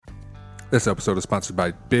This episode is sponsored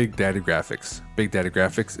by Big Daddy Graphics. Big Daddy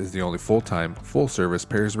Graphics is the only full-time, full-service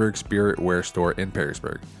Perrysburg spirit wear store in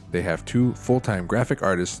Perrysburg. They have 2 full-time graphic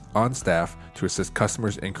artists on staff to assist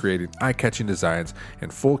customers in creating eye-catching designs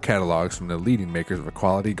and full catalogs from the leading makers of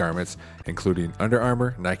quality garments, including Under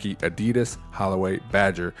Armour, Nike, Adidas, Holloway,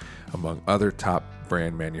 Badger, among other top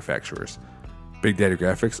brand manufacturers. Big Daddy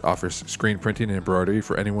Graphics offers screen printing and embroidery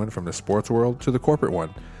for anyone from the sports world to the corporate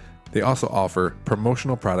one. They also offer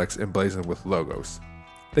promotional products emblazoned with logos.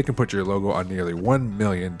 They can put your logo on nearly 1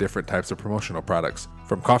 million different types of promotional products,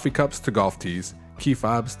 from coffee cups to golf tees, key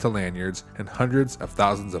fobs to lanyards, and hundreds of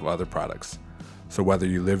thousands of other products. So whether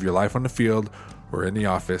you live your life on the field or in the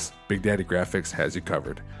office, Big Daddy Graphics has you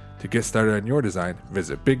covered. To get started on your design,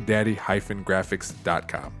 visit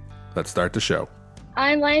bigdaddy-graphics.com. Let's start the show.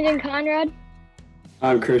 I'm Landon Conrad.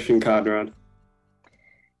 I'm Christain Conrad.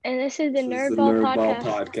 And this is the Nerdball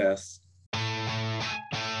Podcast.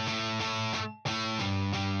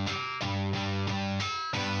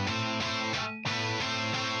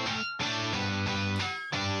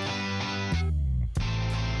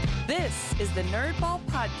 This is the Nerdball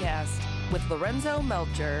Podcast with Lorenzo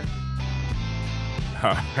Melcher.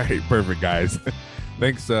 All right, perfect, guys.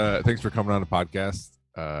 Thanks for coming on the podcast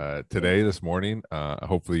this morning.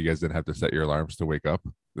 Hopefully you guys didn't have to set your alarms to wake up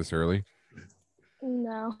this early.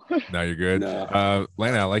 No. Now you're good. No.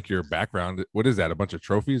 Lana, I like your background. What is that? A bunch of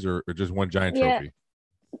trophies or just one giant trophy?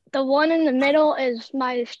 The one in the middle is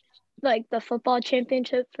my the football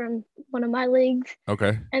championship from one of my leagues.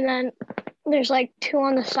 Okay. And then there's 2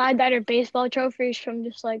 on the side that are baseball trophies from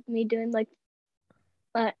just me doing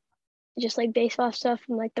just baseball stuff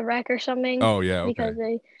from the rec or something. Oh yeah.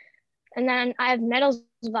 Okay. And then I have medals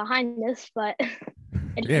behind this, but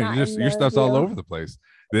your stuff's all over the place.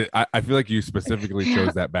 I feel like you specifically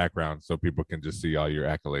chose that background so people can just see all your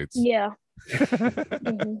accolades. Yeah.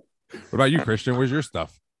 Mm-hmm. What about you, Christain? Where's your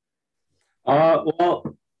stuff?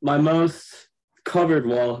 Well, my most covered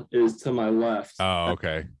wall is to my left. Oh,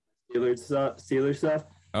 okay. Steelers stuff.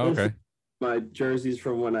 Oh, okay. My jerseys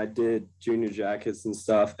from when I did junior jackets and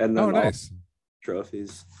stuff, and then nice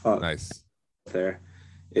trophies. Nice. There.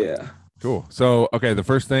 Yeah. Cool. So, okay, the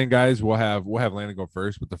first thing, guys, we'll have Landon go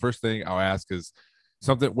first, but the first thing I'll ask is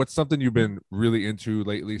what's something you've been really into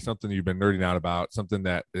lately, something you've been nerding out about, something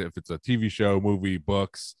that if it's a TV show, movie,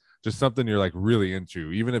 books, just something you're really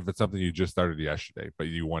into, even if it's something you just started yesterday, but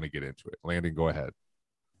you want to get into it. Landon, go ahead.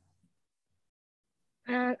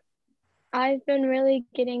 I've been really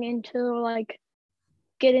getting into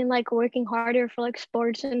working harder for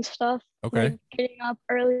sports and stuff. Okay. Getting up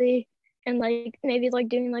early and maybe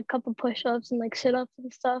doing a couple push-ups and sit-ups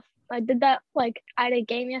and stuff. I did that I had a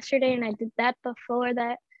game yesterday and I did that before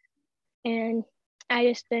that, and I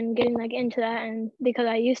just been getting into that, and because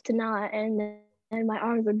I used to not, and my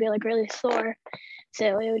arms would be really sore,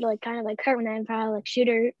 so it would kind of hurt when I probably shoot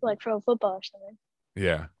or throw a football or something.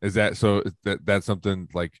 Yeah. Is that so that's something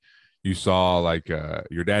you saw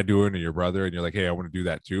your dad doing or your brother and you're hey, I want to do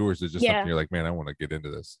that too, or is it just something you're man, I want to get into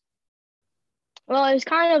this? Well, it was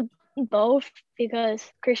kind of both, because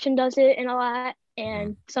Christian does it in a lot,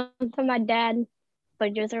 and something my dad, but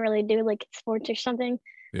he doesn't really do sports or something.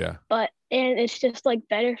 Yeah. And it's just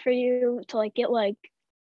better for you to get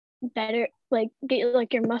better,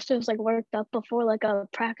 get your muscles worked up before a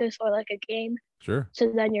practice or a game. Sure.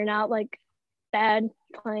 So then you're not bad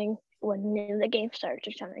playing when the game starts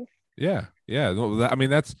or something. Yeah. Well, I mean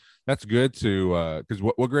that's good to because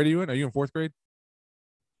what grade are you in? Are you in 4th grade?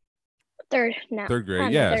 Third now. 3rd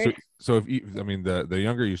grade. Yeah. So if the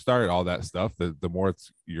younger you start all that stuff, the more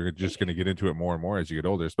you're just going to get into it more and more as you get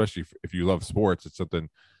older, especially if you love sports. It's something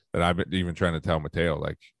that I've been even trying to tell Mateo,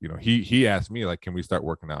 he asked me can we start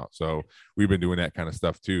working out? So we've been doing that kind of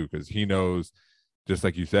stuff too, because he knows, just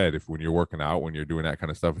like you said, if when you're working out, when you're doing that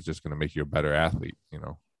kind of stuff, it's just going to make you a better athlete,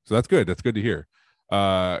 so that's good. That's good to hear.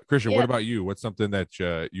 Christian, What about you? What's something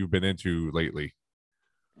that you've been into lately?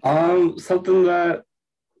 Something that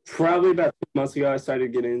probably about 2 months ago I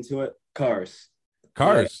started getting into it. Cars.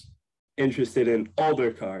 Interested in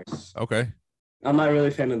older cars. Okay. I'm not really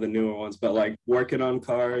a fan of the newer ones, but working on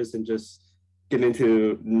cars and just getting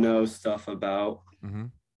to know stuff about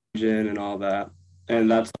engine and all that. And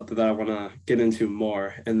that's something that I want to get into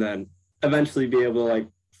more, and then eventually be able to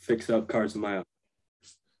fix up cars of my own.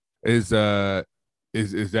 Is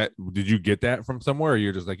that, did you get that from somewhere, or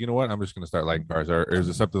you're just you know what, I'm just going to start liking cars, or is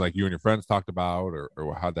it something you and your friends talked about,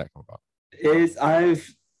 or how'd that come about?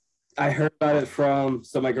 I heard about it from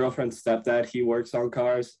my girlfriend's stepdad. He works on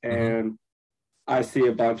cars, and I see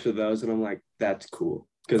a bunch of those, and I'm that's cool,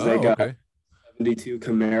 because they got 72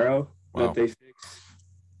 Camaro that they fixed,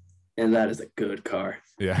 and that is a good car.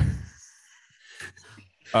 Yeah.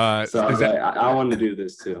 So I want to do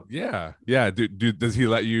this too. Yeah. Does he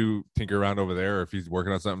let you tinker around over there, or if he's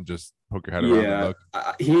working on something, just poke your head around and look?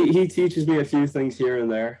 He teaches me a few things here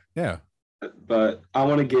and there. Yeah. But I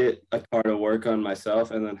want to get a car to work on myself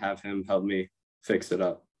and then have him help me fix it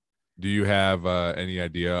up. Do you have any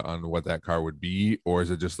idea on what that car would be, or is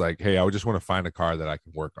it just like, hey, I would just want to find a car that I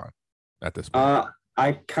can work on at this point?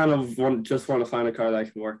 I kind of want to find a car that I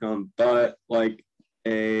can work on, but like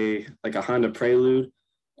a Honda Prelude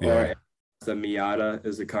or a Miata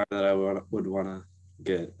is a car that I would want to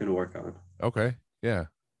get and work on. Okay, yeah.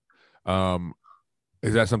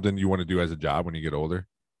 Is that something you want to do as a job when you get older?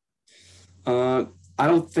 I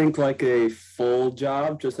don't think like a full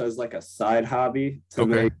job, just as like a side hobby to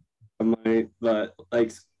make money, but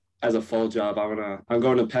like as a full job, I'm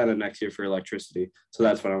going to Penn next year for electricity, so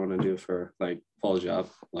that's what I want to do for like full job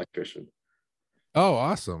electrician. Oh,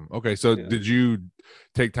 awesome. Okay, so did you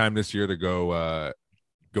take time this year to go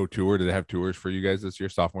tour? Did they have tours for you guys this year,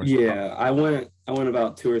 sophomores? Yeah, I went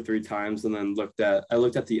about 2 or 3 times, and then looked at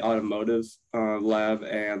the automotive lab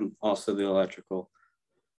and also the electrical.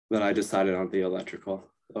 Then I decided on the electrical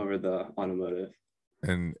over the automotive.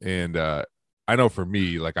 And I know for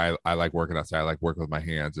me, like I like working outside. I like working with my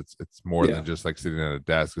hands. It's more than just like sitting at a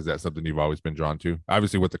desk. Is that something you've always been drawn to?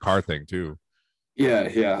 Obviously with the car thing too.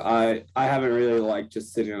 Yeah. I haven't really liked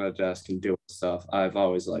just sitting at a desk and doing stuff. I've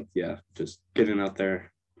always liked, just getting out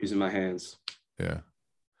there, using my hands. Yeah.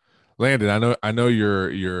 Landon, I know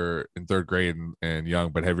you're in 3rd grade and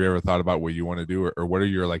young, but have you ever thought about what you want to do, or what are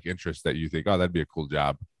your like interests that you think, oh, that'd be a cool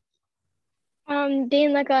job?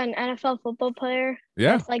 Being like an NFL football player.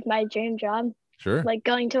 Yeah. That's like my dream job. Sure. Like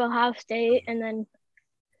going to Ohio State, and then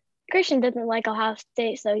Christian doesn't like Ohio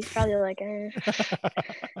State, so he's probably like,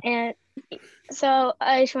 And so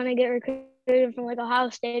I just want to get recruited from like Ohio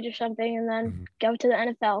State or something, and then go to the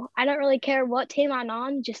NFL. I don't really care what team I'm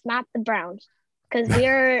on, just not the Browns, because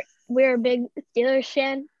we're a big Steelers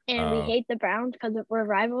fan, and we hate the Browns because we're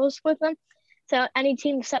rivals with them. So any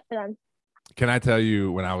team except for them. Can I tell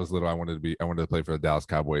you, when I was little, I wanted to play for the Dallas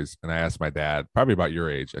Cowboys, and I asked my dad, probably about your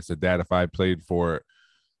age. I said, Dad, if I played for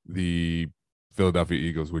the Philadelphia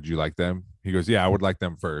Eagles, would you like them? He goes, yeah, I would like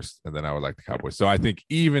them first, and then I would like the Cowboys. So I think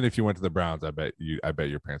even if you went to the Browns, I bet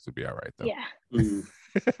your parents would be all right though. Yeah.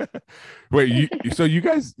 Wait, so you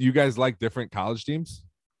guys like different college teams?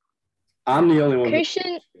 I'm the only one.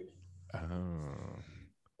 Christian.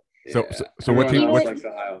 So what team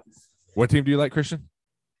do you like, Christian?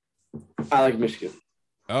 I like Michigan.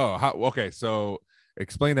 Oh, okay. So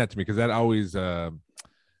explain that to me, because that always it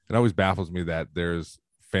always baffles me that there's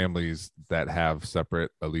families that have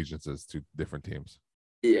separate allegiances to different teams.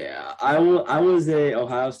 Yeah, I was a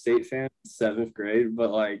Ohio State fan in 7th grade,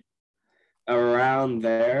 but like around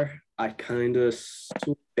there, I kind of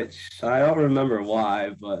switched. I don't remember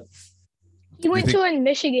why, but he went to a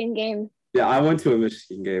Michigan game. Yeah, I went to a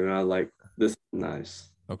Michigan game, and I was like, this is nice.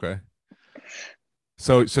 Okay.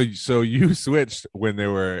 So you switched when they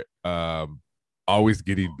were always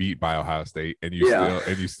getting beat by Ohio State, and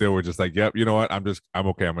you still were just like, yep, you know what? I'm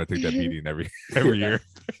okay. I'm gonna take that beating every year.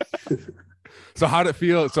 So how'd it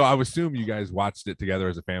feel? So I would assume you guys watched it together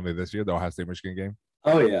as a family this year, the Ohio State Michigan game.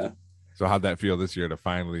 Oh yeah. So how'd that feel this year to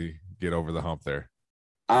finally get over the hump there?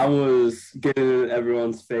 I was getting in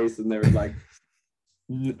everyone's face, and they were like,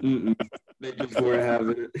 they just weren't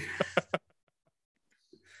having it.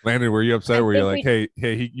 Landon, were you upset? Were you like, hey,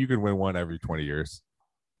 you can win one every 20 years?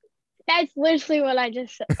 That's literally what I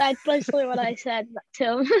just said. That's literally what I said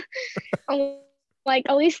to him. I'm like,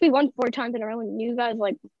 at least we won 4 times in a row, and you guys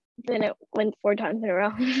like didn't win 4 times in a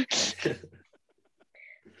row.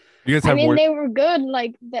 You guys have they were good,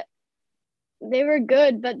 like that. They were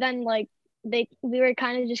good, but then like we were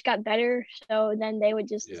kind of just got better. So then they would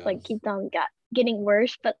just like keep on getting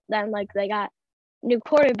worse. But then like they got new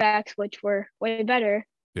quarterbacks, which were way better.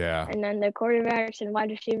 Yeah. And then the quarterbacks and wide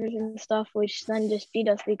receivers and stuff, which then just beat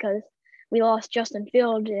us because we lost Justin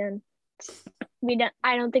Fields, and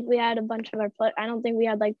I don't think we had a bunch of our players. I don't think we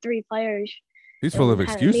had like 3 players. He's full of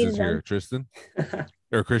excuses here, Tristan.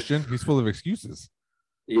 Or Christian. He's full of excuses.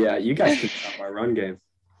 Yeah, you guys can stop our run game.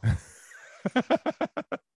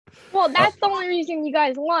 Well, that's the only reason you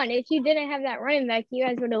guys won. If you didn't have that running back, you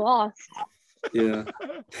guys would have lost. Yeah.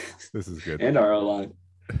 This is good. And our O-line.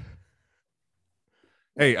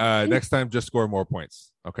 Hey, next time just score more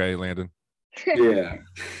points. Okay, Landon? Yeah.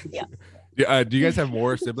 Yeah. Do you guys have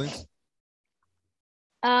more siblings?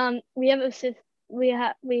 We have a sister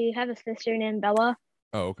named Bella.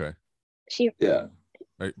 Oh, okay.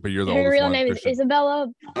 Right, but you're the her oldest real one, name Christian. is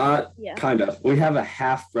Isabella. Yeah. Kind of. We have a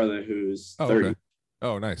half brother who's 30. Okay.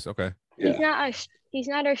 Oh, nice. Okay. he's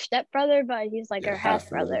not our stepbrother, but he's like our half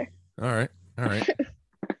brother. All right.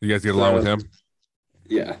 You guys get along with him?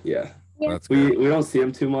 Yeah. Well, that's good. We don't see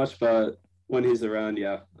him too much, but when he's around,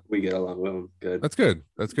 we get along with him. Good. That's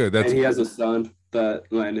good. And he has a son that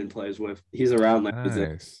Landon plays with. He's around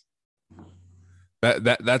nice.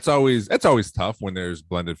 That's always tough when there's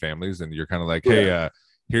blended families and you're kind of like, hey,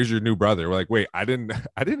 here's your new brother. We're like, wait, I didn't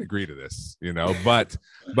agree to this, but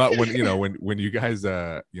when you guys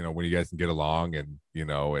when you guys can get along and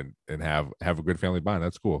and have a good family bond,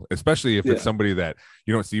 that's cool, especially if it's somebody that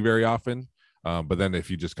you don't see very often. But then if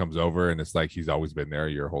he just comes over and it's like he's always been there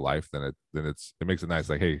your whole life, then it makes it nice,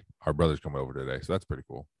 like, hey, our brother's coming over today, so that's pretty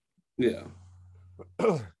cool. Yeah.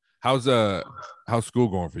 How's school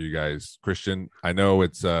going for you guys, Christian? I know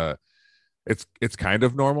it's kind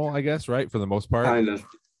of normal, I guess, right, for the most part. Kind of.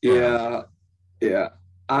 Yeah.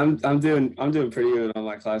 I'm doing pretty good on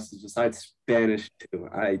my classes besides Spanish too.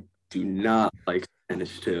 I do not like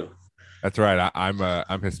Spanish too. That's right.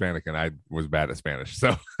 I'm Hispanic and I was bad at Spanish,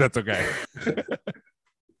 so that's okay.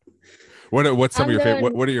 What's some of your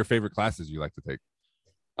favorite? What are your favorite classes you like to take?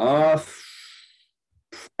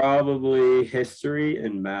 Probably history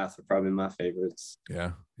and math are probably my favorites.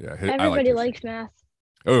 Yeah. Everybody likes math.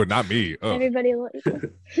 Oh, not me. Oh. Everybody likes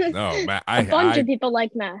no, math. A bunch of people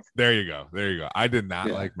like math. There you go. I did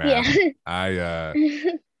not like math. Yeah.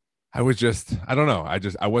 I was just, I don't know.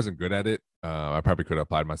 I wasn't good at it. I probably could have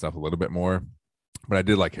applied myself a little bit more, but I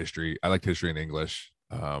did like history. I liked history and English.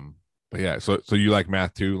 But yeah, so you like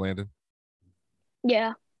math too, Landon?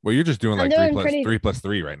 Yeah. Well, you're just doing like 3 plus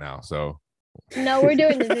 3 right now. So. No, we're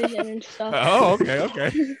doing division and stuff. Oh,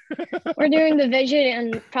 okay. We're doing division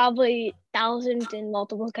and probably thousands in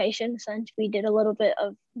multiplication, since we did a little bit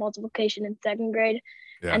of multiplication in 2nd grade.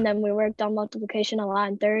 Yeah. And then we worked on multiplication a lot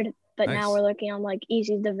in 3rd. But nice. Now we're looking on like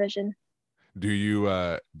easy division. Do you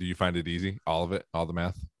find it easy? All of it? All the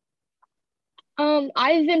math?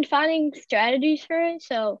 I've been finding strategies for it.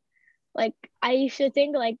 So like I used to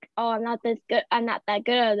think like, oh, I'm not that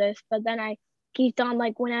good at this, but then I keep on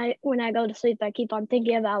like when I go to sleep, I keep on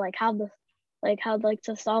thinking about like how to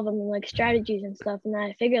solve them and like strategies and stuff, and then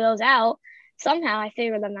I figure those out. Somehow I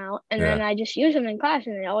figure them out, and then I just use them in class,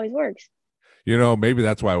 and it always works. Maybe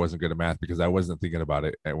that's why I wasn't good at math, because I wasn't thinking about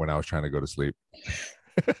it when I was trying to go to sleep.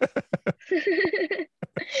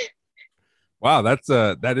 Wow,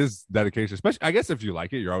 that is dedication. Especially, I guess if you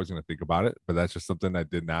like it, you're always going to think about it. But that's just something that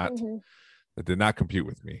did not compute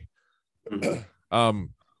with me.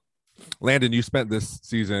 Landon, you spent this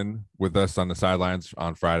season with us on the sidelines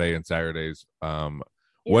on Friday and Saturdays.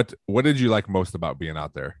 What did you like most about being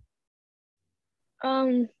out there?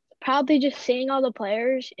 Probably just seeing all the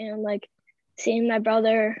players and like seeing my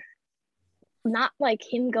brother, not like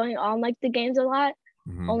him going on like the games a lot,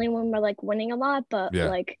 only when we're like winning a lot, but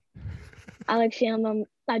like I like seeing them.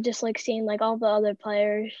 I just like seeing like all the other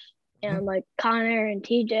players and like Connor and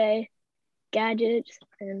TJ, Gadgets,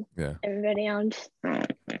 and everybody else.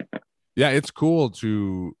 Yeah, it's cool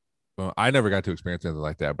to. I never got to experience anything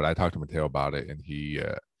like that, but I talked to Mateo about it, and he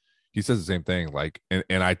says the same thing. Like, and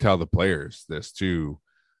I tell the players this too.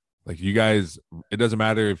 Like, you guys, it doesn't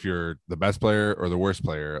matter if you're the best player or the worst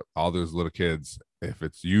player. All those little kids, if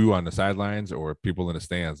it's you on the sidelines or people in the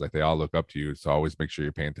stands, like they all look up to you. So always make sure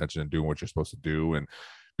you're paying attention and doing what you're supposed to do and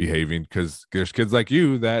behaving, because there's kids like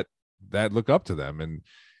you that look up to them.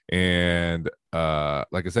 And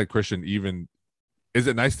like I said, Christian, even. Is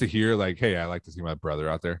it nice to hear like, hey, I like to see my brother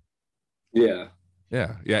out there? Yeah.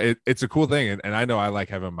 It's a cool thing. And I know I like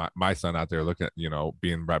having my son out there looking,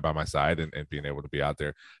 being right by my side and being able to be out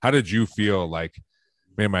there. How did you feel like,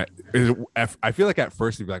 man, I feel like at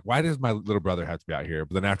first you'd be like, why does my little brother have to be out here?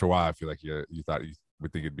 But then after a while, I feel like you thought you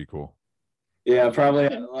would think it'd be cool. Yeah, probably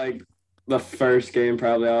like the first game,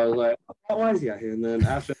 probably I was like, why is he out here? And then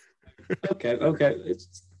after, okay.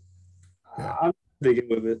 It's I'm digging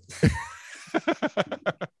with it.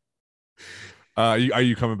 Are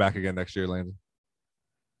you coming back again next year, Landon?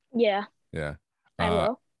 Yeah. I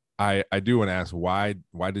will. I do want to ask, why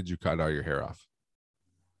did you cut all your hair off?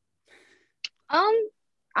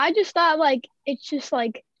 I just thought like it's just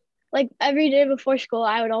like every day before school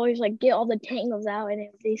I would always like get all the tangles out, and it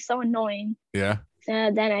would be so annoying. Yeah.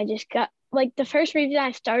 And then I just got like the first reason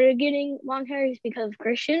I started getting long hair is because of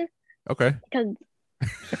Christian. Okay. And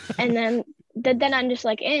then I'm just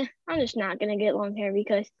like, I'm just not gonna get long hair,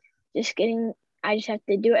 because I just have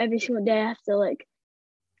to do it every single day.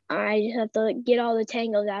 I just have to like get all the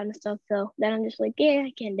tangles out and stuff. So then I'm just like,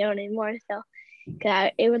 I can't do it anymore. So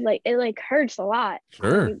it hurts a lot.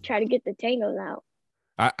 Sure. You try to get the tangles out.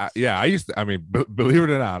 I used to, I mean, believe it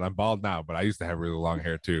or not, I'm bald now, but I used to have really long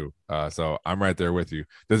hair too. So I'm right there with you.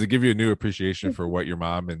 Does it give you a new appreciation for what your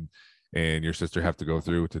mom and your sister have to go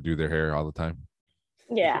through to do their hair all the time?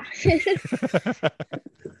 Yeah.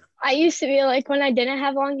 I used to be like, when I didn't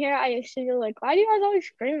have long hair, I used to be like, why do you guys always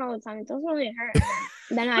scream all the time? It doesn't really hurt.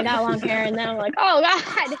 Then I got long hair, and then I'm like, oh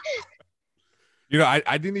God. You know,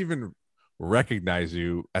 I didn't even recognize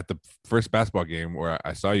you at the first basketball game where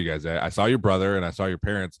I saw you guys at. I saw your brother and I saw your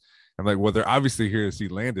parents. I'm like, well, they're obviously here to see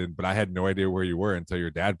Landon, but I had no idea where you were until your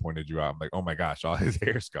dad pointed you out. I'm like, oh my gosh, all his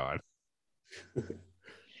hair's gone.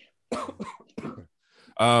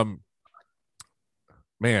 um,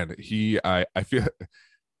 man, I feel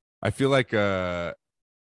like and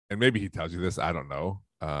maybe he tells you this, I don't know.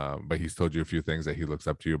 But he's told you a few things that he looks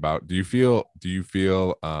up to you about. Do you feel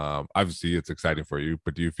obviously it's exciting for you,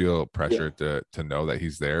 but do you feel pressure to know that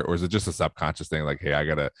he's there, or is it just a subconscious thing like, hey, I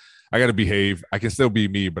gotta behave, I can still be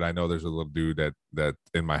me, but I know there's a little dude that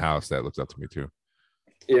in my house that looks up to me too?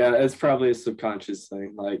 Yeah, it's probably a subconscious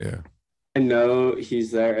thing. Like, yeah, I know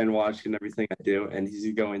he's there and watching everything I do, and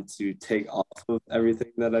he's going to take off of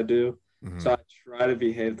everything that I do. mm-hmm. So I try to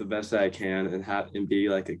behave the best I can and be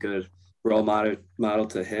like a good role model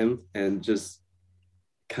to him, and just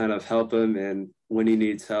kind of help him and when he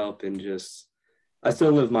needs help, and just I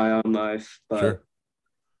still live my own life, but sure.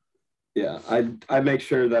 Yeah, I make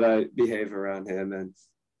sure that I behave around him, and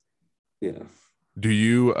yeah. Do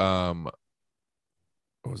you what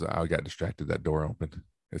was that? I got distracted. That door opened.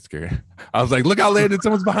 It's scary. I was like, look out, Landon,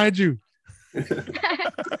 someone's behind you. Do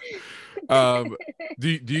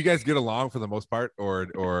you guys get along for the most part,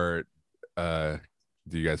 or do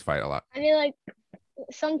you guys fight a lot? I mean, like,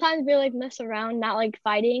 sometimes we like mess around, not like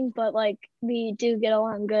fighting, but like we do get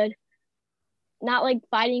along good. Not like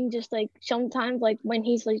fighting, just like sometimes like when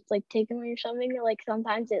he's like taking me or something, like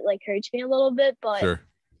sometimes it like hurts me a little bit, but sure.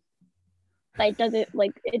 Like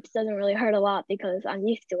it doesn't really hurt a lot because I'm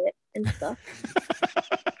used to it and stuff.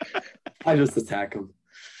 I just attack him.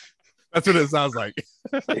 That's what it sounds like.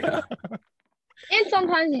 Yeah. And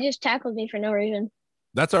sometimes he just tackles me for no reason.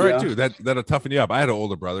 That's all right too. That'll toughen you up. I had an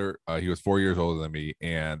older brother. He was 4 years older than me,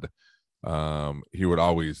 and he would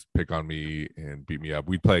always pick on me and beat me up.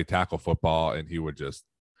 We'd play tackle football, and he would just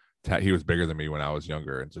he was bigger than me when I was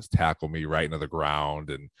younger, and just tackle me right into the ground,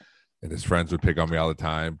 and his friends would pick on me all the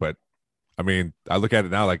time. But I mean, I look at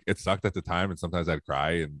it now like it sucked at the time, and sometimes I'd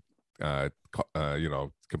cry and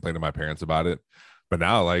complain to my parents about it. But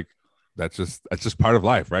now, like, that's just part of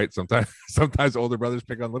life, right? Sometimes older brothers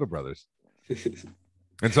pick on little brothers.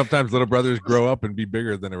 And sometimes little brothers grow up and be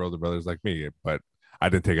bigger than their older brothers like me, but I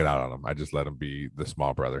didn't take it out on them. I just let them be the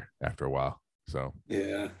small brother after a while. So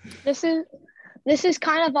yeah. This is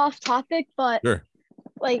kind of off topic, but sure.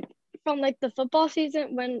 Like from like the football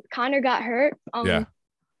season when Connor got hurt. Yeah.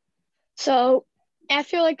 So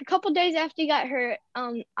after like a couple days after he got hurt,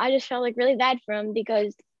 I just felt like really bad for him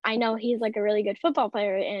because I know he's like a really good football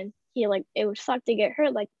player, and he like it would suck to get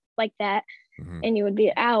hurt like that, and you would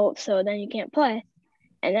be out, so then you can't play.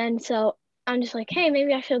 And then so I'm just like, hey,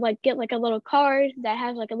 maybe I should like get like a little card that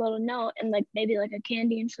has like a little note and like maybe like a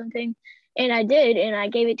candy and something. And I did, and I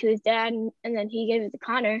gave it to his dad, and then he gave it to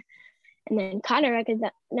Connor. And then Connor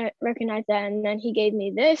recognized that, and then he gave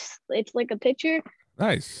me this. It's like a picture.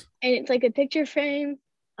 Nice. And it's like a picture frame,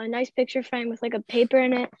 a nice picture frame with like a paper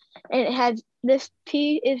in it. And it has this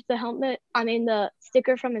P is the helmet. I mean, the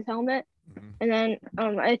sticker from his helmet. And then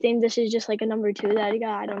I think this is just like a number 2 that he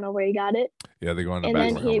got. I don't know where he got it. Yeah, they go on the and back.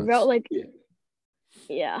 And then he wrote like,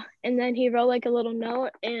 yeah. And then he wrote like a little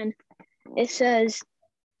note, and it says,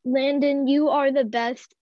 Landon, you are the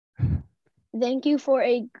best. Thank you for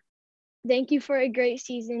a great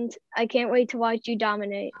season. I can't wait to watch you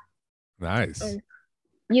dominate. Nice.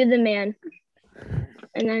 You the man.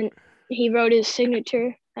 And then he wrote his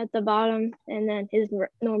signature at the bottom, and then his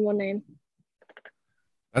normal name.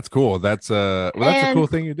 That's cool. That's a cool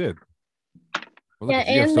thing you did. Well, yeah,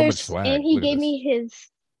 and he gave me his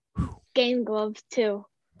game gloves too.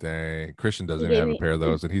 Dang, Christian doesn't have a pair of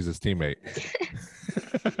those, and he's his teammate.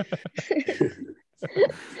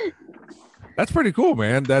 That's pretty cool,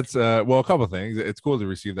 man. That's a couple of things. It's cool to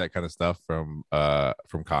receive that kind of stuff from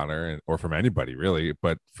Connor or from anybody really,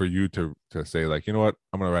 but for you to say like, you know what,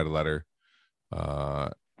 I'm gonna write a letter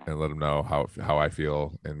and let him know how I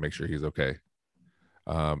feel and make sure he's okay.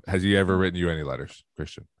 Has he ever written you any letters,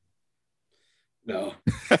 Christian? No.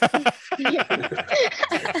 I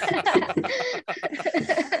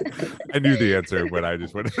knew the answer, but I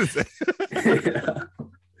just wanted to say.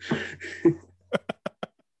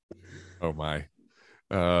 Oh my.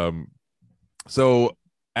 So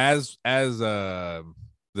as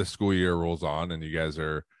the school year rolls on and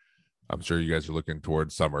I'm sure you guys are looking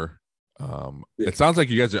towards summer. It sounds like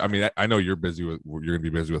you guys are, I mean, I know you're going to be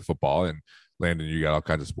busy with football, and Landon, you got all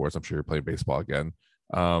kinds of sports. I'm sure you're playing baseball again.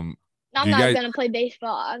 I'm not going to play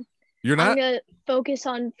baseball. You're not? I'm going to focus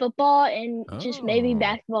on football and just maybe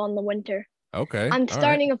basketball in the winter. Okay. I'm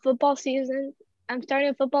starting a football season.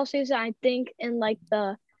 I think in like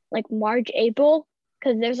March, April,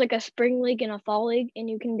 because there's like a spring league and a fall league, and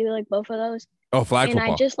you can do like both of those. Oh, flag football.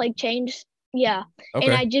 And I just like changed. Yeah. Okay.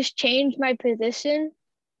 And I just changed my position.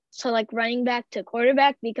 So like running back to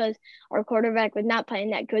quarterback, because our quarterback was not playing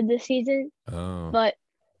that good this season. Oh. But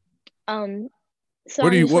so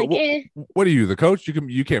what are you, the coach?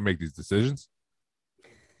 You can't make these decisions.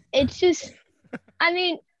 It's just, I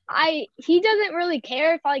mean, he doesn't really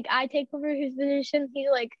care if like I take over his position. He's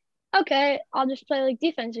like, okay, I'll just play like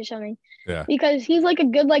defense or something. Yeah. Because he's like a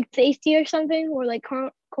good like safety or something, or like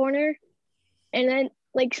corner, and then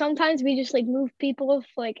like sometimes we just like move people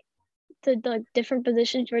like to like different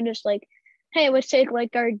positions. We're just like, hey, let's take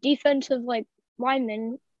like our defensive like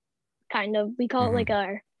lineman, kind of. We call it like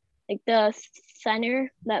our like the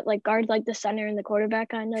center that like guards like the center and the quarterback,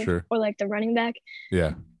 kind of, or like the running back.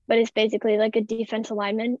 Yeah. But it's basically like a defensive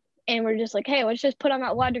lineman, and we're just like, hey, let's just put on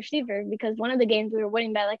that wide receiver, because one of the games we were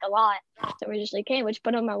winning by like a lot. So we're just like, hey, let's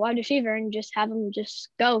put on my wide receiver and just have them just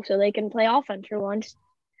go so they can play offense for once,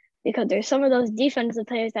 because there's some of those defensive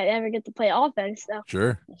players that never get to play offense. So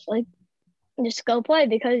it's like, just go play,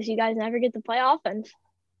 because you guys never get to play offense.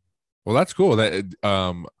 Well, that's cool.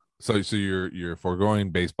 That so you're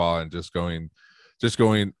foregoing baseball and just going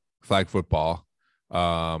flag football.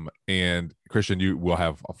 And Christian, you will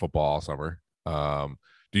have a football all summer. Are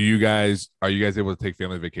you guys able to take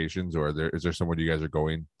family vacations, or is there somewhere you guys are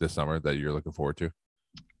going this summer that you're looking forward to?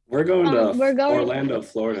 We're going to Orlando,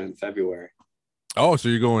 Florida in February. Oh, so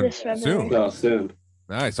you're going soon? No, soon.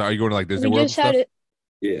 Nice. So are you going to like Disney World stuff?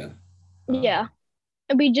 Yeah. Yeah.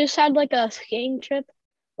 And we just had like a skiing trip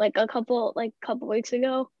like a couple weeks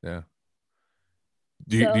ago. Yeah.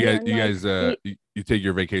 Do you guys you take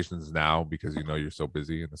your vacations now because you know you're so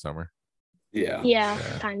busy in the summer? Yeah,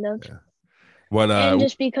 kind of. Yeah. What and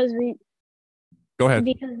just because we go ahead.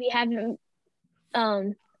 Because we haven't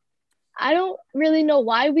I don't really know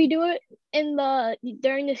why we do it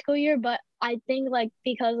during the school year, but I think like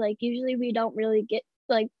because like usually we don't really get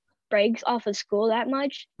like breaks off of school that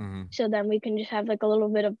much. So then we can just have like a little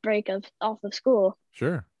bit of break off of school.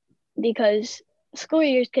 Sure. Because school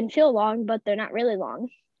years can feel long, but they're not really long.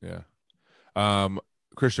 Yeah.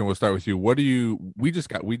 Christian, we'll start with you. We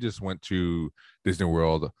just went to Disney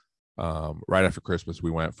World right after Christmas.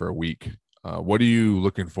 We went for a week. What are you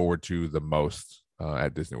looking forward to the most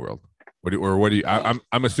at Disney World? I'm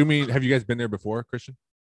assuming, have you guys been there before, Christian?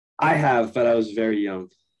 I have, but I was very young.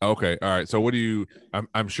 Okay. All right. So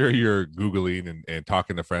I'm sure you're Googling and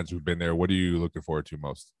talking to friends who've been there. What are you looking forward to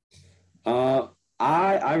most?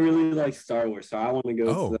 I really like Star Wars, so I want to go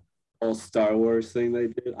to the whole Star Wars thing they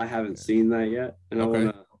did. I haven't seen that yet, and I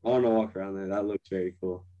want to walk around there. That looks very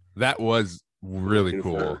cool. That was really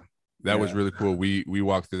cool. That was really cool. We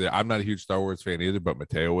walked through there. I'm not a huge Star Wars fan either, but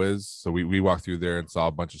Mateo is. So we walked through there and saw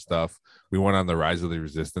a bunch of stuff. We went on the Rise of the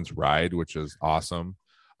Resistance ride, which is awesome.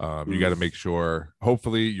 You got to make sure,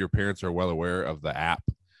 hopefully your parents are well aware of the app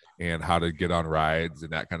and how to get on rides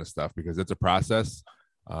and that kind of stuff, because it's a process.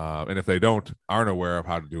 And if they aren't aware of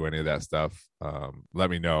how to do any of that stuff, let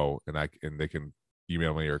me know, and they can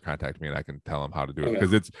email me or contact me, and I can tell them how to do it,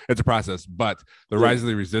 because it's a process. But the Rise of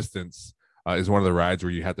the Resistance is one of the rides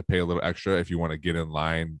where you have to pay a little extra if you want to get in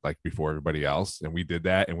line like before everybody else. And we did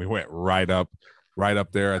that, and we went right up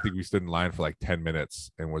there. I think we stood in line for like 10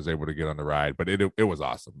 minutes and was able to get on the ride, but it was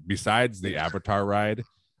awesome. Besides the Avatar ride,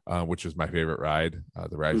 which is my favorite ride,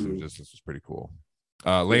 the Rise of the Resistance was pretty cool.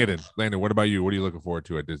 Landon, what about you? What are you looking forward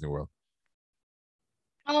to at Disney World?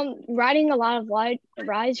 Riding a lot of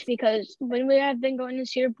rides, because when we have been going to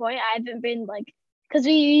Cedar Point, I haven't been because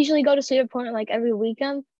we usually go to Cedar Point like every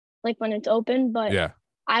weekend, like when it's open, but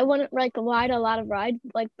I wouldn't like ride a lot of rides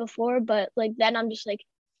like before, but like then I'm just like,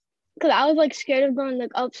 because I was like scared of going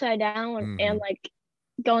like upside down and like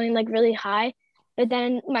going like really high, but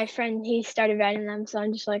then my friend, he started riding them, so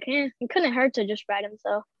I'm just like, it couldn't hurt to just ride them.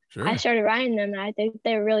 So I started riding them, and I think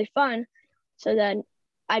they were really fun. So then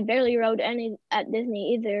I barely rode any at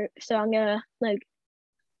Disney either. So I'm gonna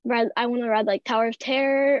I want to ride like Tower of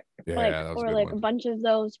Terror, or like a bunch of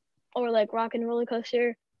those, or like Rock and Roller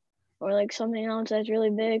Coaster, or like something else that's really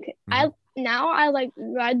big. I like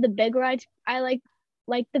ride the big rides. I like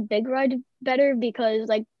the big ride better, because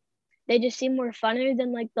like they just seem more funner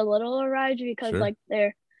than like the littler rides, because like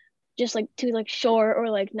they're just like too like short, or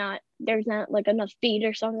like not there's not like enough feet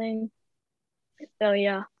or something. So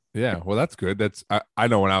yeah. Yeah, well, that's good. I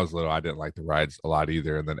know when I was little, I didn't like the rides a lot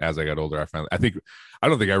either, and then as I got older, I don't think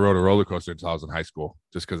I rode a roller coaster until I was in high school,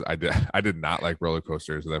 just because I did not like roller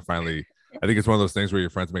coasters, and then finally, I think it's one of those things where your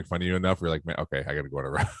friends make fun of you enough, where you're like, man, okay, I got to go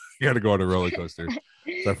on a you got to go on a roller coaster.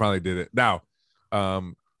 So I finally did it. Now,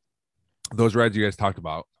 those rides you guys talked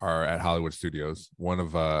about are at Hollywood Studios. One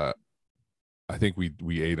of I think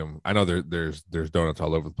we ate them. I know there's donuts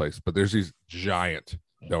all over the place, but there's these giant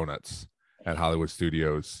donuts at Hollywood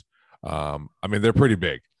Studios. I mean, they're pretty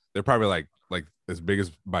big. They're probably like as big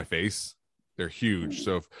as my face. They're huge.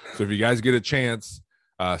 So if you guys get a chance,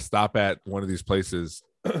 stop at one of these places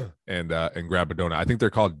and grab a donut. I think they're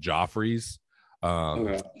called Joffrey's.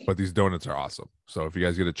 But these donuts are awesome. So if you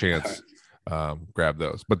guys get a chance, grab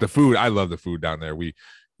those. But the food, I love the food down there. We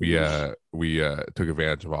took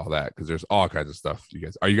advantage of all that because there's all kinds of stuff.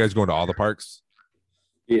 Are you guys going to all the parks?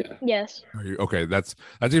 Yeah. Yes. Are you okay? That's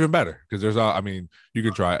even better because there's all. I mean, you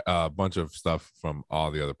can try a bunch of stuff from all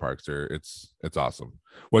the other parks. There, it's awesome.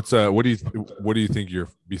 What do you think you're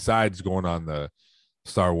besides going on the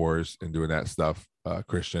Star Wars and doing that stuff,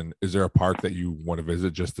 Christian? Is there a park that you want to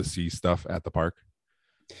visit just to see stuff at the park?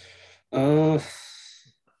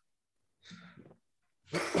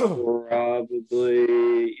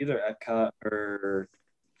 Probably either Epcot or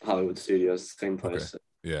Hollywood Studios, same place. Okay.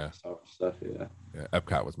 Yeah. Stuff. Yeah. Yeah.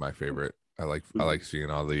 Epcot was my favorite. I like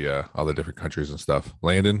seeing all the different countries and stuff.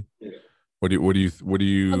 Landon, yeah. What do you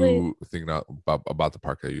think about the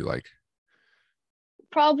park that you like?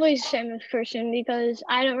 Probably same as Christian because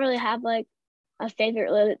I don't really have like a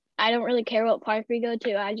favorite. I don't really care what park we go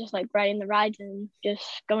to. I just like riding the rides and just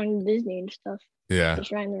going to Disney and stuff. Yeah.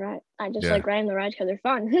 Just riding the ride. I just like riding the rides because they're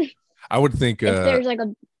fun. I would think if there's like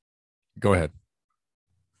a. Go ahead.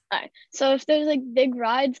 All right. So if there's like big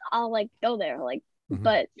rides, I'll like go there. Like,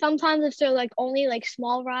 but sometimes if they're like only like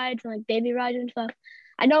small rides and like baby rides and stuff,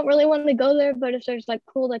 I don't really want to go there. But if there's like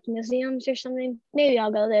cool like museums or something, maybe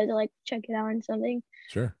I'll go there to like check it out and something.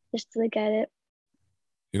 Sure. Just to look at it.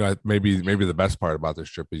 You know, maybe the best part about this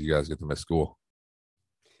trip is you guys get to miss school.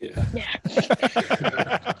 Yeah.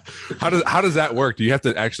 How does that work? Do you have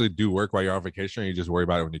to actually do work while you're on vacation, or you just worry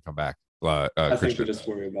about it when you come back? I think we just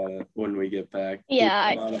worry about it when we get back.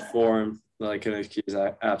 Yeah. On a form, like an excuse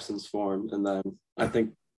absence form, and then I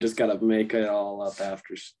think just gotta make it all up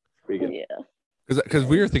after we get. Yeah. Because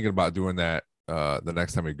we were thinking about doing that the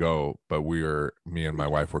next time we go, but me and my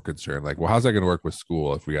wife were concerned, like, well, how's that going to work with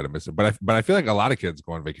school if we got to miss it? But I feel like a lot of kids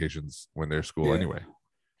go on vacations when they're school anyway.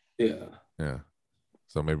 Yeah.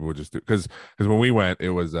 So maybe we'll just do because when we went, it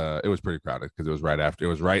was pretty crowded because it was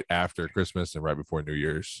right after Christmas and right before New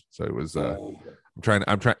Year's. So it was. I'm trying,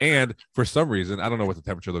 and for some reason, I don't know what the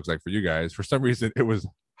temperature looks like for you guys. For some reason, it was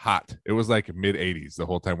hot. It was like mid 80s the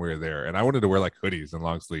whole time we were there, and I wanted to wear like hoodies and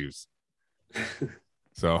long sleeves.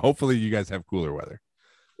 So hopefully you guys have cooler weather.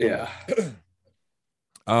 Yeah.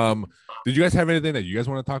 Did you guys have anything that you guys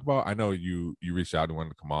want to talk about? I know you reached out and wanted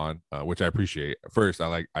to come on, which I appreciate. First,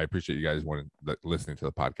 I appreciate you guys listening to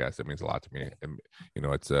the podcast. It means a lot to me, and you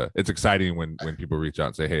know it's exciting when people reach out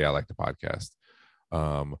and say, "Hey, I like the podcast."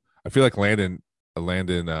 I feel like Landon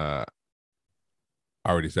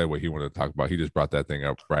already said what he wanted to talk about. He just brought that thing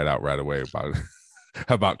up right away about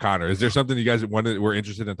about Connor. Is there something you guys were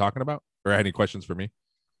interested in talking about, or any questions for me?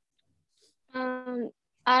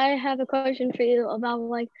 I have a question for you about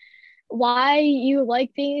like why you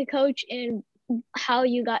like being a coach and how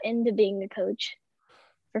you got into being a coach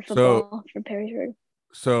for football for Perrysburg.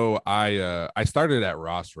 So I started at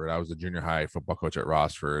Rossford. I was a junior high football coach at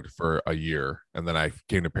Rossford for a year, and then I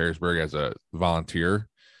came to Perrysburg as a volunteer.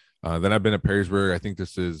 Then I've been at Perrysburg. I think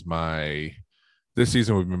this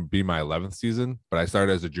season would be my 11th season, but I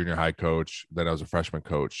started as a junior high coach. Then I was a freshman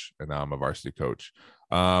coach, and now I'm a varsity coach.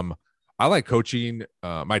 I like coaching.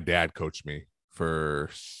 My dad coached me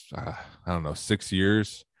for, 6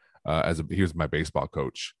 years. He was my baseball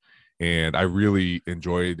coach, and I really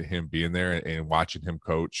enjoyed him being there and watching him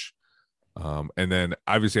coach. And then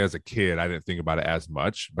obviously as a kid, I didn't think about it as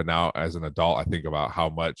much, but now as an adult, I think about how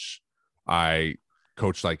much I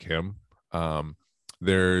coach like him.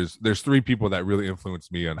 There's three people that really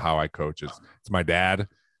influenced me on how I coach. It's my dad,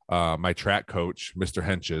 my track coach, Mr.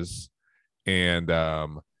 Henches, and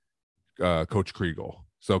Coach Kriegel.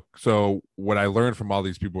 So what I learned from all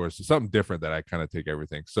these people is something different that I kind of take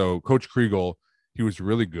everything. So Coach Kriegel, he was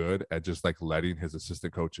really good at just like letting his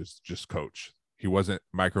assistant coaches just coach. He wasn't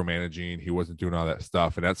micromanaging. He wasn't doing all that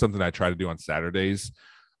stuff. And that's something I try to do on Saturdays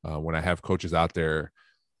when I have coaches out there.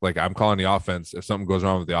 Like I'm calling the offense. If something goes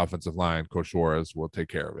wrong with the offensive line, Coach Suarez will take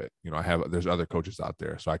care of it. You know, there's other coaches out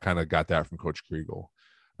there. So I kind of got that from Coach Kriegel.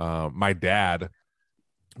 my dad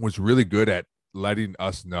was really good at letting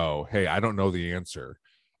us know, hey, I don't know the answer.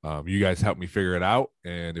 You guys help me figure it out.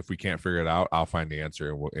 And if we can't figure it out, I'll find the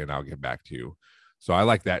answer and I'll get back to you. So I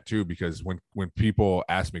like that too, because when people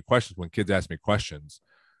ask me questions, when kids ask me questions,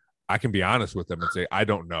 I can be honest with them and say, I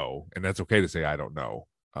don't know. And that's okay to say, I don't know.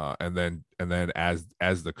 And then as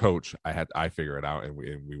the coach, I figure it out and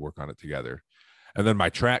we work on it together. And then my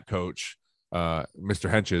track coach, Mr.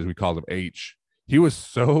 Henches, we called him H. He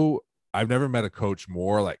was I've never met a coach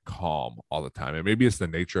more like calm all the time. And maybe it's the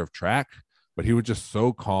nature of track, but he was just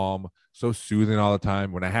so calm, so soothing all the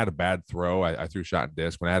time. When I had a bad throw, I threw shot and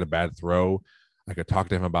disc. When I had a bad throw, I could talk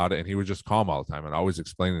to him about it, and he was just calm all the time and always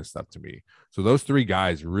explaining stuff to me. So those three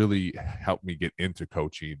guys really helped me get into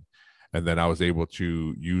coaching. And then I was able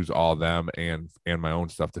to use all them and my own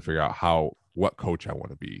stuff to figure out what coach I want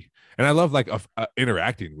to be. And I love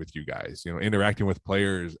interacting with you guys, interacting with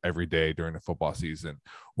players every day during the football season,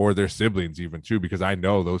 or their siblings even too, because I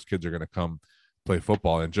know those kids are going to come play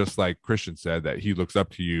football. And just like Christian said, that he looks up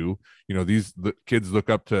to you, the kids look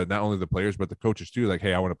up to not only the players, but the coaches too. Like,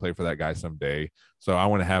 hey, I want to play for that guy someday. So I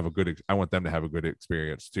want them to have a good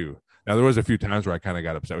experience too. Now, there was a few times where I kind of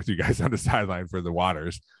got upset with you guys on the sideline for the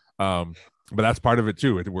waters. But that's part of it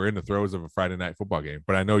too. We're in the throes of a Friday night football game,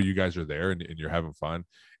 but I know you guys are there and you're having fun,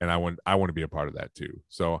 and I want to be a part of that too.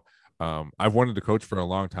 So I've wanted to coach for a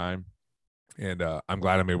long time, and I'm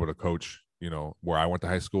glad I'm able to coach, where I went to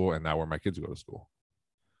high school and now where my kids go to school.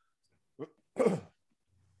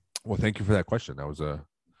 Well, thank you for that question. That was a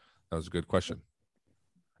good question.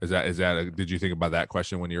 Did you think about that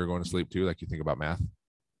question when you were going to sleep too? Like you think about math?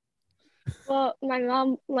 Well, my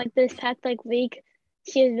mom, like this past week,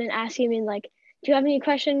 she has been asking me do you have any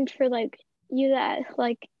questions for you that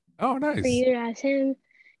oh, nice, for you to ask him,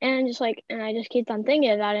 and and I just keep on thinking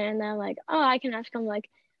about it, and then I can ask him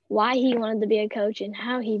why he wanted to be a coach and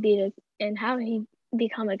how he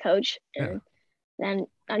become a coach, and then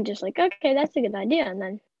I'm just okay, that's a good idea. And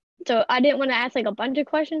then so I didn't want to ask a bunch of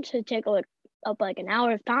questions to take up an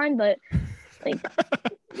hour of time, but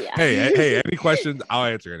yeah. Hey, any questions? I'll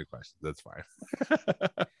answer any questions. That's fine.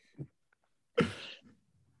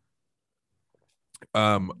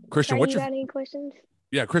 Christian, got any questions?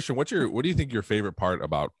 Yeah, Christian, what do you think your favorite part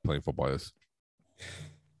about playing football is?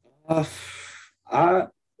 Well,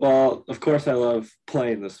 of course I love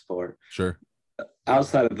playing the sport. Sure.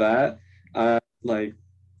 Outside of that,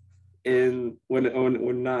 when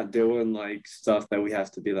we're not doing stuff that we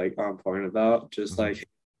have to be on point about, just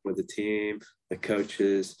with the team, the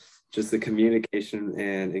coaches, just the communication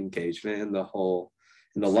and engagement in the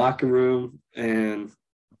locker room. And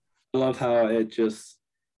I love how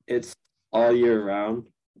it's all year round,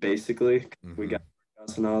 basically. Mm-hmm. We got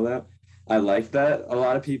workouts and all that. I like that. A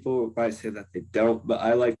lot of people might say that they don't, but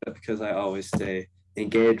I like that because I always stay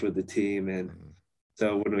engaged with the team. And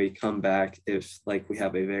so when we come back, if we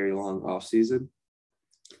have a very long off season,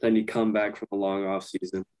 then you come back from a long off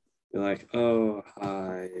season, you're like, oh,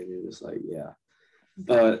 hi. And you're just yeah.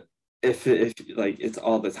 But if it's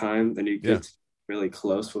all the time, then you get really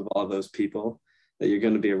close with all those people that you're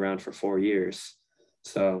going to be around for 4 years.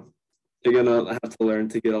 So you're going to have to learn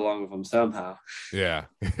to get along with them somehow. Yeah.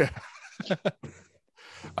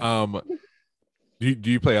 Do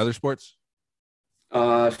you play other sports?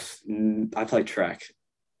 I play track.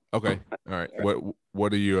 Okay. All right.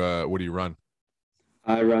 What do you run?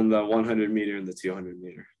 I run the 100 meter and the 200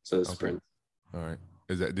 meter. So the sprint. All right.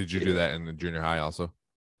 Did you do that in the junior high also?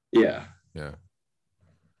 Yeah. Yeah.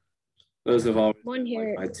 Those have always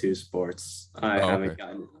been my two sports. I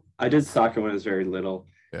did soccer when I was very little.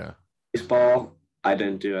 Yeah. Baseball, I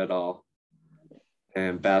didn't do at all.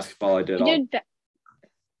 And basketball, I did all.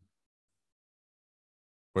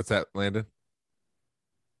 What's that, Landon?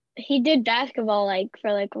 He did basketball for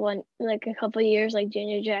a couple of years,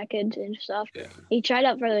 junior jackets and stuff. Yeah. He tried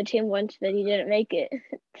out for the team once, but he didn't make it.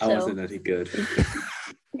 I wasn't any good.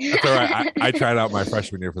 That's all right. I tried out my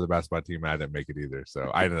freshman year for the basketball team, and I didn't make it either. So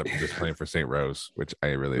I ended up just playing for St. Rose, which I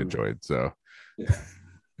really enjoyed. So yeah.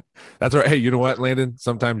 That's all right. Hey, you know what, Landon?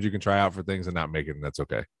 Sometimes you can try out for things and not make it, and that's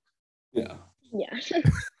okay. Yeah. Yeah.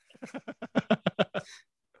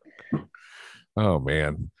 Oh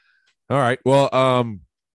man. All right. Well,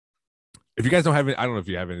 if you guys don't have any, I don't know if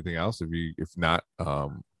you have anything else. If not,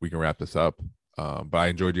 we can wrap this up. But I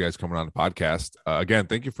enjoyed you guys coming on the podcast. Again,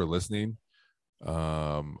 thank you for listening.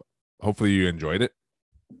 Hopefully you enjoyed it.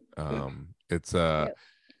 It's a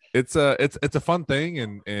fun thing,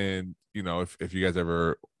 and if you guys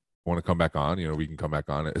ever want to come back on, we can come back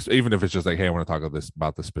on it. Even if it's just hey, I want to talk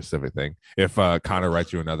about this specific thing. If Connor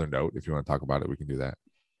writes you another note, if you want to talk about it, we can do that.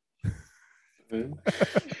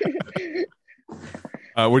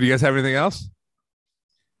 What do you guys have anything else?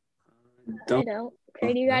 I don't.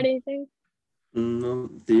 Cray, do you got anything? No,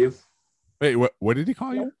 do you? Wait, what did he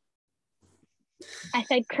call you? I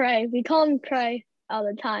said Cray. We call him Cray all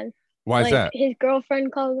the time. Why is that? His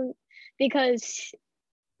girlfriend calls him because,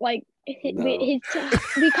 it's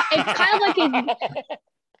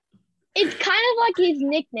kind of like his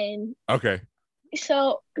nickname. Okay.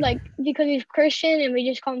 So because he's Christian and we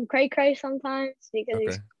just call him Cray Cray sometimes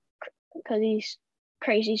because he's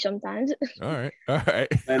crazy sometimes. All right.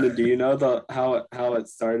 And do you know how it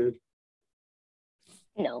started?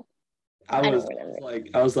 No. I was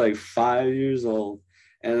like 5 years old,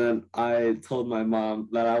 and then I told my mom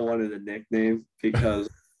that I wanted a nickname because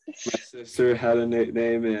my sister had a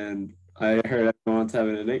nickname, and I heard everyone's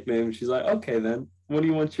having a nickname. She's like, "Okay, then, what do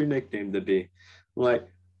you want your nickname to be?" I'm like,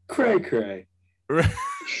 Cray Cray. Well,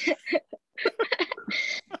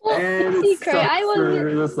 And see, Cray,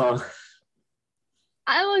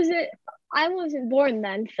 I wasn't born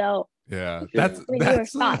then, so Yeah, when you were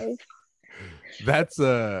 5.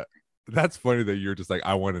 That's funny that you're just like,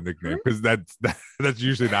 I want a nickname, because that's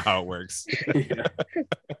usually not how it works. Yeah.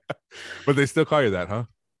 But they still call you that, huh?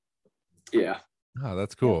 Yeah. Oh,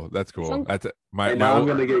 that's cool. That's cool. That's Now I'm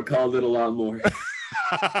gonna get called it a lot more.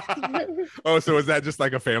 Oh, so is that just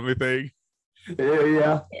like a family thing?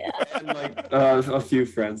 Yeah. And a few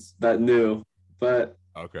friends that knew, but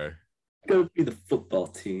okay, gonna be the football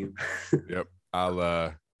team. Yep.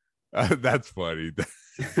 I'll that's funny.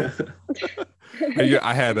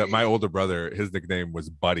 I had my older brother, his nickname was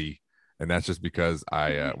Buddy, and that's just because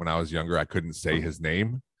when I was younger I couldn't say his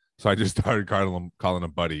name, so I just started calling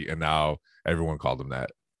him Buddy, and now everyone called him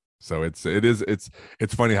that. So it's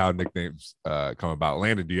funny how nicknames come about.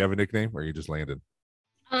 Landon, do you have a nickname, or are you just Landon?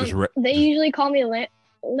 They usually call me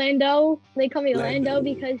Lando. They call me Lando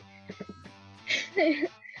because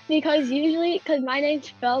because my name's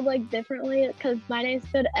spelled differently, because my name's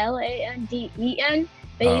spelled Landen,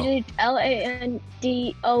 but usually it's Landon,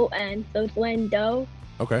 so it's Lando.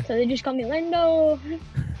 Okay. So they just call me Lando.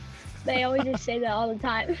 They always just say that all the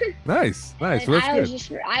time. Nice. Well, I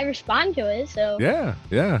respond to it, so. Yeah,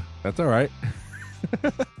 that's all right.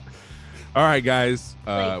 All right, guys.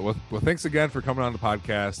 Well, thanks again for coming on the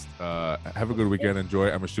podcast. Have a good weekend.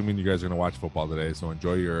 Enjoy. I'm assuming you guys are gonna watch football today, so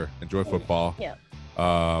enjoy football. Yeah.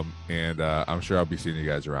 And I'm sure I'll be seeing you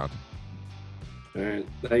guys around. All right.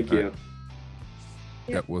 Thank you.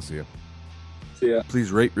 Yep, we'll see you. See ya.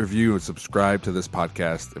 Please rate, review, and subscribe to this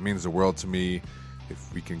podcast. It means the world to me.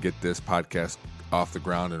 If we can get this podcast off the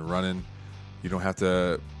ground and running, you don't have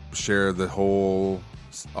to share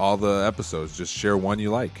all the episodes. Just share one you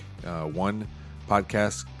like. One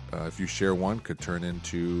podcast, if you share one, could turn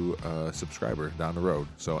into a subscriber down the road.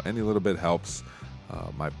 So any little bit helps.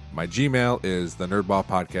 My Gmail is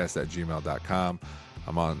thenerdballpodcast@gmail.com.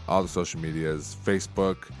 I'm on all the social medias: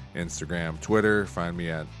 Facebook, Instagram, Twitter. Find me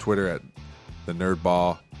at Twitter at the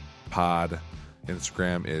Nerdball Pod.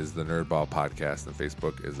 Instagram is the Nerdball Podcast, and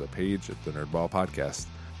Facebook is a page at the Nerdball Podcast.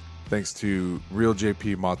 Thanks to Real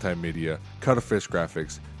JP Multimedia, Cuttlefish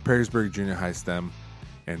Graphics, Perrysburg Junior High STEM,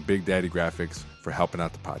 and Big Daddy Graphics for helping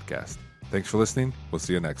out the podcast. Thanks for listening. We'll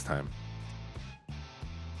see you next time.